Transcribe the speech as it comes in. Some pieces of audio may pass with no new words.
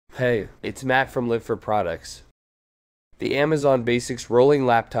Hey, it's Matt from Live for Products. The Amazon Basics Rolling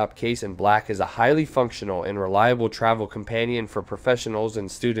Laptop Case in Black is a highly functional and reliable travel companion for professionals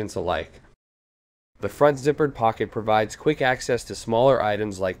and students alike. The front zippered pocket provides quick access to smaller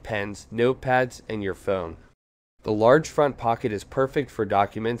items like pens, notepads, and your phone. The large front pocket is perfect for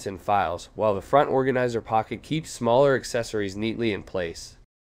documents and files, while the front organizer pocket keeps smaller accessories neatly in place.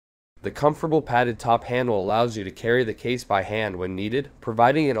 The comfortable padded top handle allows you to carry the case by hand when needed,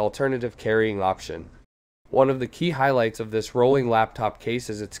 providing an alternative carrying option. One of the key highlights of this rolling laptop case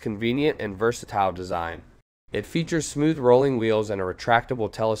is its convenient and versatile design. It features smooth rolling wheels and a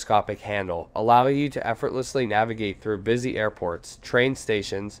retractable telescopic handle, allowing you to effortlessly navigate through busy airports, train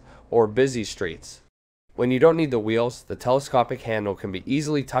stations, or busy streets. When you don't need the wheels, the telescopic handle can be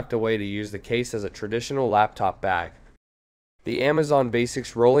easily tucked away to use the case as a traditional laptop bag. The Amazon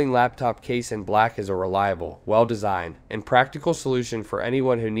Basics Rolling Laptop Case in Black is a reliable, well-designed, and practical solution for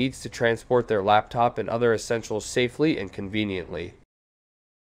anyone who needs to transport their laptop and other essentials safely and conveniently.